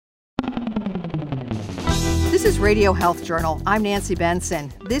This is Radio Health Journal. I'm Nancy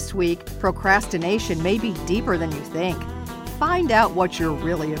Benson. This week, procrastination may be deeper than you think. Find out what you're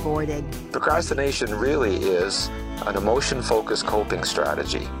really avoiding. Procrastination really is an emotion-focused coping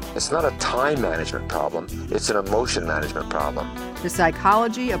strategy. It's not a time management problem, it's an emotion management problem. The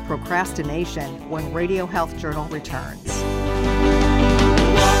Psychology of Procrastination when Radio Health Journal returns.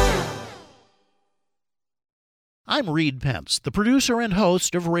 I'm Reed Pence, the producer and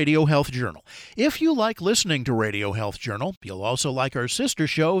host of Radio Health Journal. If you like listening to Radio Health Journal, you'll also like our sister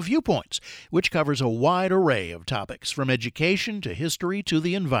show, Viewpoints, which covers a wide array of topics from education to history to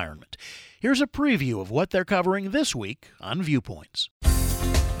the environment. Here's a preview of what they're covering this week on Viewpoints.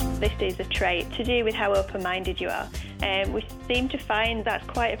 This is a trait to do with how open-minded you are. We seem to find that's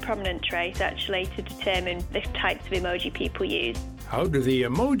quite a prominent trait, actually, to determine the types of emoji people use. How do the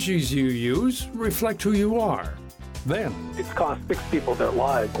emojis you use reflect who you are? Then, it's cost 6 people their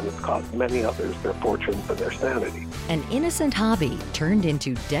lives, and it's cost many others their fortunes and their sanity. An innocent hobby turned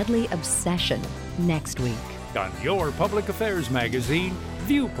into deadly obsession next week. On your public affairs magazine,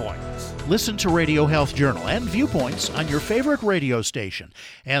 Viewpoints. Listen to Radio Health Journal and Viewpoints on your favorite radio station.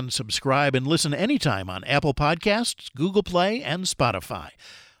 And subscribe and listen anytime on Apple Podcasts, Google Play, and Spotify.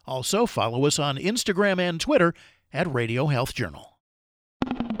 Also, follow us on Instagram and Twitter at Radio Health Journal.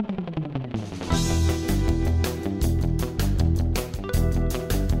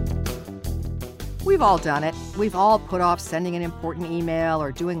 We've all done it. We've all put off sending an important email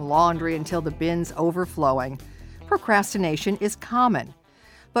or doing laundry until the bin's overflowing. Procrastination is common.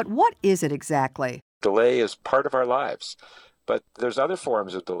 But what is it exactly? Delay is part of our lives, but there's other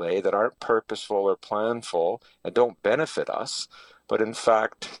forms of delay that aren't purposeful or planful and don't benefit us, but in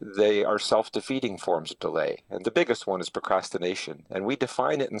fact, they are self-defeating forms of delay. And the biggest one is procrastination, and we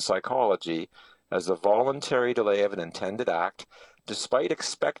define it in psychology as the voluntary delay of an intended act despite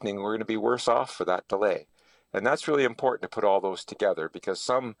expecting we're going to be worse off for that delay. And that's really important to put all those together, because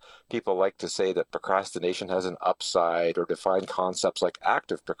some people like to say that procrastination has an upside or define concepts like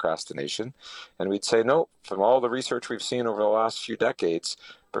active procrastination. And we'd say, no, from all the research we've seen over the last few decades,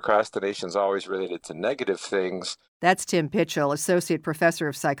 procrastination is always related to negative things. That's Tim Pitchell, Associate Professor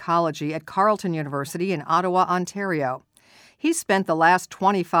of Psychology at Carleton University in Ottawa, Ontario. He's spent the last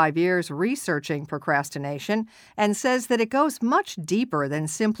 25 years researching procrastination and says that it goes much deeper than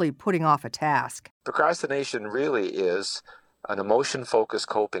simply putting off a task. Procrastination really is an emotion-focused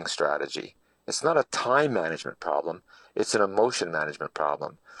coping strategy. It's not a time management problem, it's an emotion management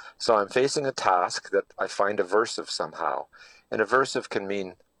problem. So I'm facing a task that I find aversive somehow. And aversive can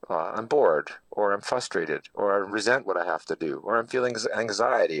mean I'm bored, or I'm frustrated, or I resent what I have to do, or I'm feeling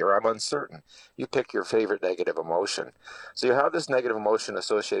anxiety, or I'm uncertain. You pick your favorite negative emotion. So you have this negative emotion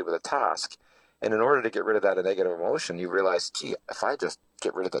associated with a task, and in order to get rid of that negative emotion, you realize, gee, if I just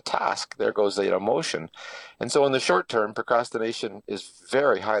get rid of the task, there goes the emotion. And so in the short term, procrastination is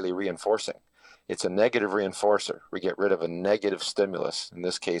very highly reinforcing. It's a negative reinforcer. We get rid of a negative stimulus, in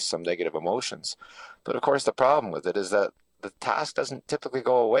this case, some negative emotions. But of course, the problem with it is that the task doesn't typically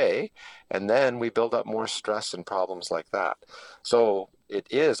go away, and then we build up more stress and problems like that. So it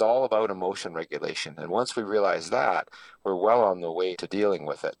is all about emotion regulation, and once we realize that, we're well on the way to dealing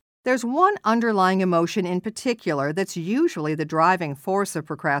with it. There's one underlying emotion in particular that's usually the driving force of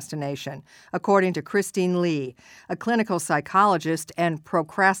procrastination, according to Christine Lee, a clinical psychologist and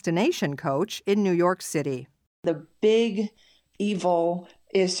procrastination coach in New York City. The big evil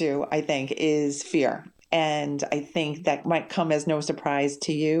issue, I think, is fear. And I think that might come as no surprise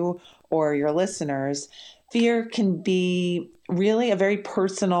to you or your listeners. Fear can be really a very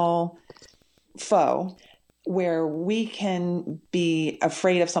personal foe, where we can be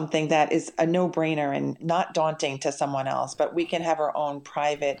afraid of something that is a no-brainer and not daunting to someone else, but we can have our own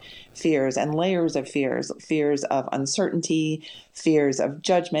private fears and layers of fears of uncertainty, fears of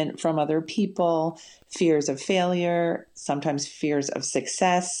judgment from other people, fears of failure, sometimes fears of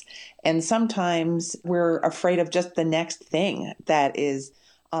success, and sometimes we're afraid of just the next thing that is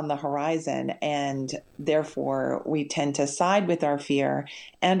on the horizon, and therefore we tend to side with our fear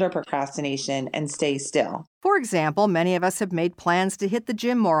and our procrastination and stay still. For example, many of us have made plans to hit the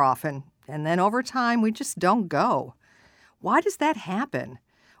gym more often, and then over time we just don't go. Why does that happen?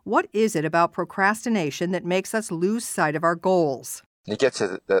 What is it about procrastination that makes us lose sight of our goals? You get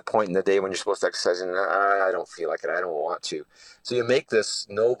to that point in the day when you're supposed to exercise and I don't feel like it, I don't want to. So you make this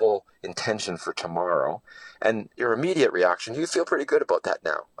noble intention for tomorrow, and your immediate reaction, you feel pretty good about that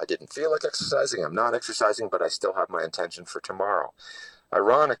now. I didn't feel like exercising, I'm not exercising, but I still have my intention for tomorrow.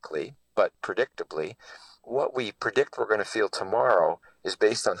 Ironically, but predictably, what we predict we're going to feel tomorrow is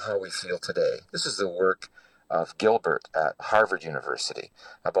based on how we feel today. This is the work of Gilbert at Harvard University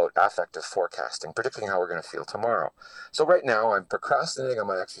about affective forecasting, predicting how we're going to feel tomorrow. So right now I'm procrastinating on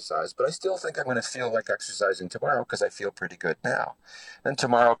my exercise, but I still think I'm going to feel like exercising tomorrow because I feel pretty good now. And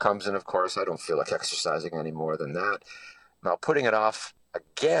tomorrow comes, and of course I don't feel like exercising any more than that. Now putting it off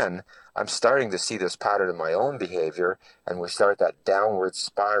again, I'm starting to see this pattern in my own behavior, and we start that downward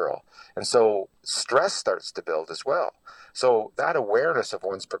spiral. And so stress starts to build as well. So that awareness of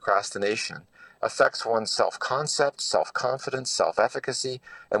one's procrastination affects one's self-concept, self-confidence, self-efficacy,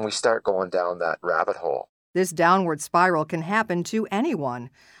 and we start going down that rabbit hole. This downward spiral can happen to anyone,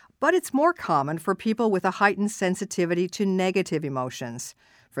 but it's more common for people with a heightened sensitivity to negative emotions.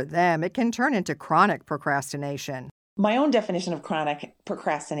 For them, it can turn into chronic procrastination. My own definition of chronic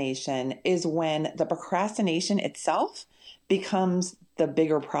procrastination is when the procrastination itself becomes the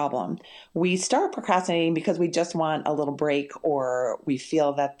bigger problem. We start procrastinating because we just want a little break, or we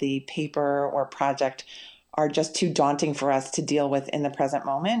feel that the paper or project are just too daunting for us to deal with in the present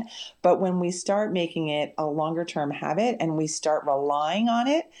moment. But when we start making it a longer term habit and we start relying on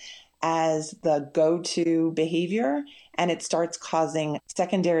it as the go-to behavior, and it starts causing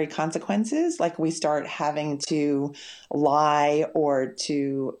secondary consequences, like we start having to lie or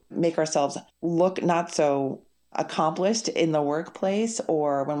to make ourselves look not so accomplished in the workplace,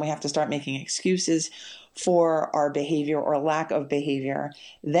 or when we have to start making excuses for our behavior or lack of behavior,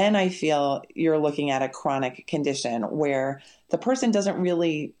 then I feel you're looking at a chronic condition where the person doesn't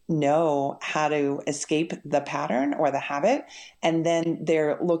really know how to escape the pattern or the habit, and then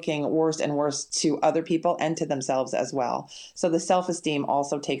they're looking worse and worse to other people and to themselves as well. So the self-esteem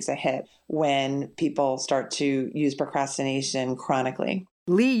also takes a hit when people start to use procrastination chronically.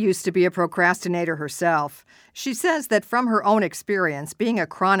 Lee used to be a procrastinator herself. She says that from her own experience, being a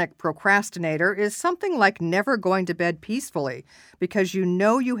chronic procrastinator is something like never going to bed peacefully because you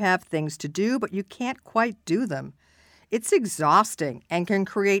know you have things to do, but you can't quite do them. It's exhausting and can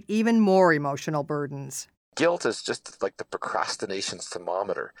create even more emotional burdens. Guilt is just like the procrastination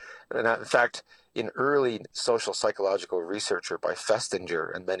thermometer. And in fact, in early social psychological research by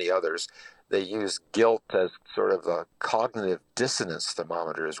Festinger and many others, they use guilt as sort of a cognitive dissonance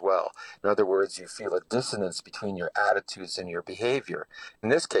thermometer as well. In other words, you feel a dissonance between your attitudes and your behavior. In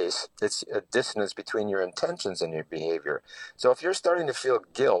this case, it's a dissonance between your intentions and your behavior. So if you're starting to feel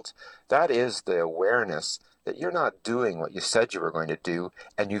guilt, that is the awareness that you're not doing what you said you were going to do,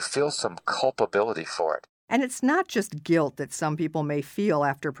 and you feel some culpability for it. And it's not just guilt that some people may feel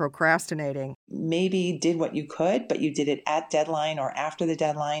after procrastinating. Maybe did what you could, but you did it at deadline or after the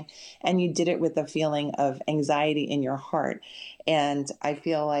deadline, and you did it with a feeling of anxiety in your heart. And I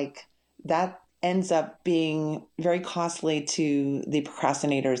feel like that ends up being very costly to the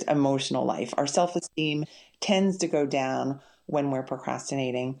procrastinator's emotional life. Our self-esteem tends to go down when we're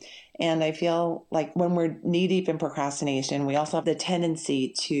procrastinating. And I feel like when we're knee-deep in procrastination, we also have the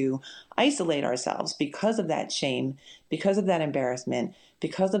tendency to isolate ourselves because of that shame, because of that embarrassment,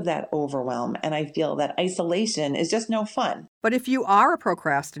 because of that overwhelm. And I feel that isolation is just no fun. But if you are a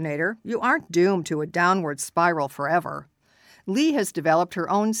procrastinator, you aren't doomed to a downward spiral forever. Lee has developed her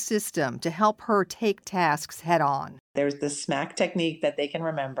own system to help her take tasks head on. There's the SMAC technique that they can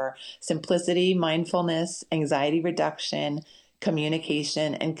remember: simplicity, mindfulness, anxiety reduction,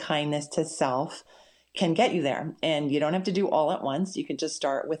 communication, and kindness to self can get you there. And you don't have to do all at once. You can just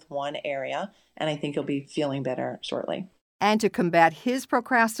start with one area, and I think you'll be feeling better shortly. And to combat his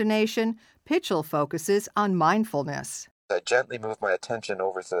procrastination, Pitchell focuses on mindfulness. I gently move my attention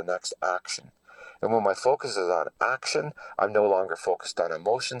over to the next action. And when my focus is on action, I'm no longer focused on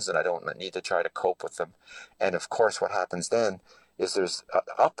emotions, and I don't need to try to cope with them. And of course, what happens then is there's an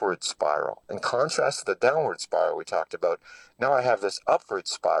upward spiral. In contrast to the downward spiral we talked about, now I have this upward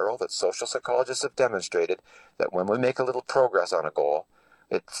spiral that social psychologists have demonstrated that when we make a little progress on a goal,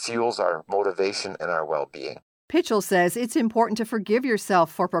 it fuels our motivation and our well-being. Pitchell says it's important to forgive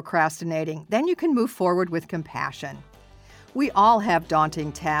yourself for procrastinating. Then you can move forward with compassion. We all have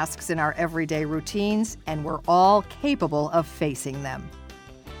daunting tasks in our everyday routines, and we're all capable of facing them.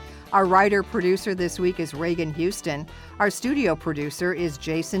 Our writer-producer this week is Reagan Houston. Our studio producer is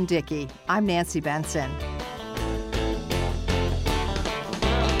Jason Dickey. I'm Nancy Benson.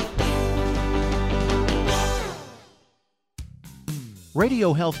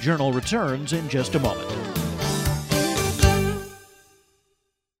 Radio Health Journal returns in just a moment.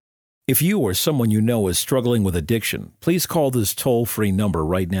 If you or someone you know is struggling with addiction, please call this toll-free number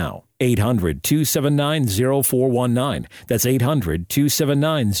right now, 800-279-0419. That's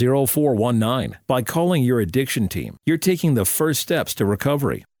 800-279-0419. By calling your addiction team, you're taking the first steps to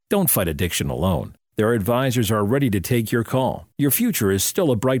recovery. Don't fight addiction alone. Their advisors are ready to take your call. Your future is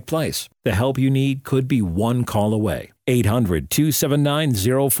still a bright place. The help you need could be one call away.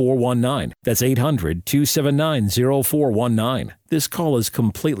 800-279-0419. That's 800-279-0419. This call is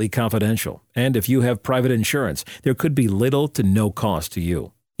completely confidential, and if you have private insurance, there could be little to no cost to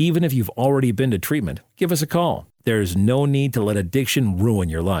you. Even if you've already been to treatment, give us a call. There's no need to let addiction ruin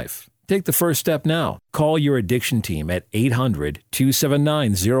your life. Take the first step now. Call your addiction team at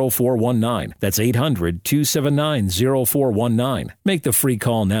 800-279-0419. That's 800-279-0419. Make the free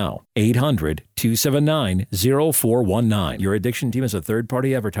call now. 800-279-0419. Your addiction team is a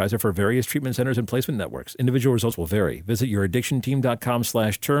third-party advertiser for various treatment centers and placement networks. Individual results will vary. Visit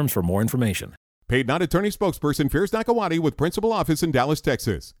youraddictionteam.com/terms for more information. Paid non-attorney spokesperson Fierce Nakawati with principal office in Dallas,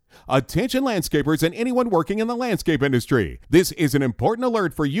 Texas. Attention landscapers and anyone working in the landscape industry. This is an important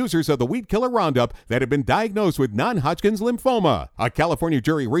alert for users of the weed killer Roundup that have been diagnosed with non-Hodgkin's lymphoma. A California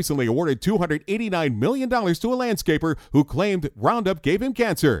jury recently awarded $289 million to a landscaper who claimed Roundup gave him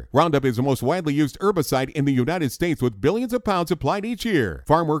cancer. Roundup is the most widely used herbicide in the United States with billions of pounds applied each year.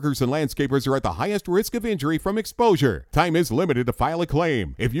 Farm workers and landscapers are at the highest risk of injury from exposure. Time is limited to file a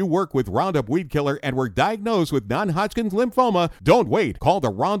claim. If you work with Roundup weed killer and were diagnosed with non-Hodgkin's lymphoma, don't wait. Call the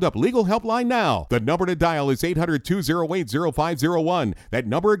Roundup Legal Helpline now. The number to dial is 800-208-0501. That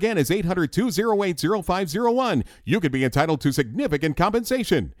number again is 800-208-0501. You could be entitled to significant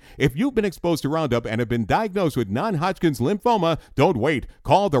compensation. If you've been exposed to Roundup and have been diagnosed with non-Hodgkin's lymphoma, don't wait.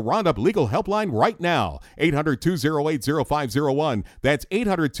 Call the Roundup Legal Helpline right now. 800-208-0501. That's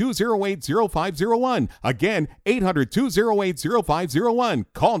 800-208-0501. Again, 800-208-0501.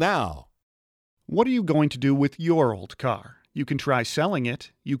 Call now. What are you going to do with your old car? You can try selling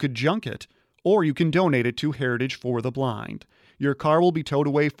it, you could junk it, or you can donate it to Heritage for the Blind. Your car will be towed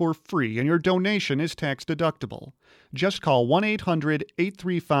away for free and your donation is tax deductible. Just call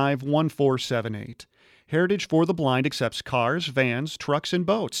 1-800-835-1478. Heritage for the Blind accepts cars, vans, trucks, and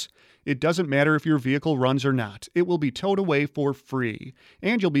boats. It doesn't matter if your vehicle runs or not. It will be towed away for free,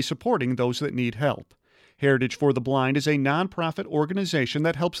 and you'll be supporting those that need help. Heritage for the Blind is a nonprofit organization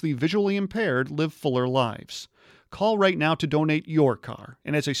that helps the visually impaired live fuller lives. Call right now to donate your car,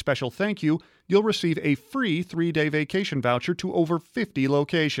 and as a special thank you, you'll receive a free 3-day vacation voucher to over 50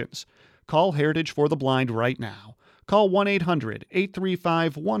 locations. Call Heritage for the Blind right now. Call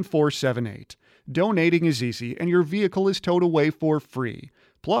 1-800-835-1478. Donating is easy, and your vehicle is towed away for free.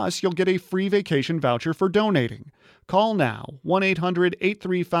 Plus, you'll get a free vacation voucher for donating. Call now,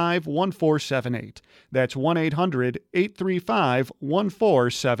 1-800-835-1478. That's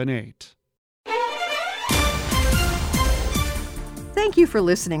 1-800-835-1478. Thank you for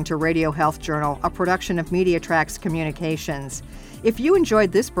listening to Radio Health Journal, a production of MediaTrax Communications. If you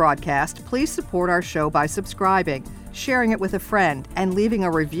enjoyed this broadcast, please support our show by subscribing, sharing it with a friend, and leaving a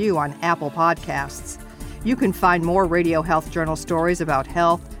review on Apple Podcasts. You can find more Radio Health Journal stories about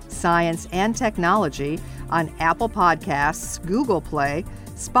health, science, and technology on Apple Podcasts, Google Play,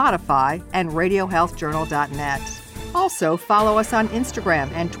 Spotify, and RadioHealthJournal.net. Also, follow us on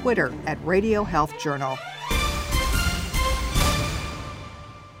Instagram and Twitter at Radio Health Journal.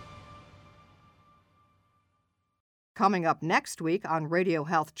 Coming up next week on Radio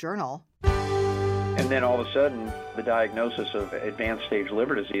Health Journal. And then all of a sudden, the diagnosis of advanced stage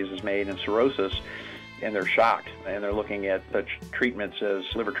liver disease is made and cirrhosis, and they're shocked, and they're looking at such treatments as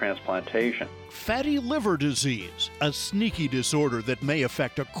liver transplantation. Fatty liver disease, a sneaky disorder that may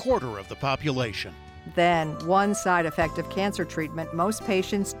affect a quarter of the population. Then, one side effect of cancer treatment most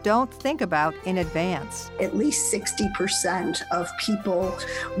patients don't think about in advance. At least 60% of people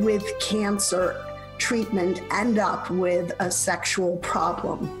with cancer treatment end up with a sexual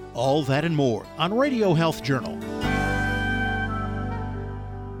problem. All that and more on Radio Health Journal.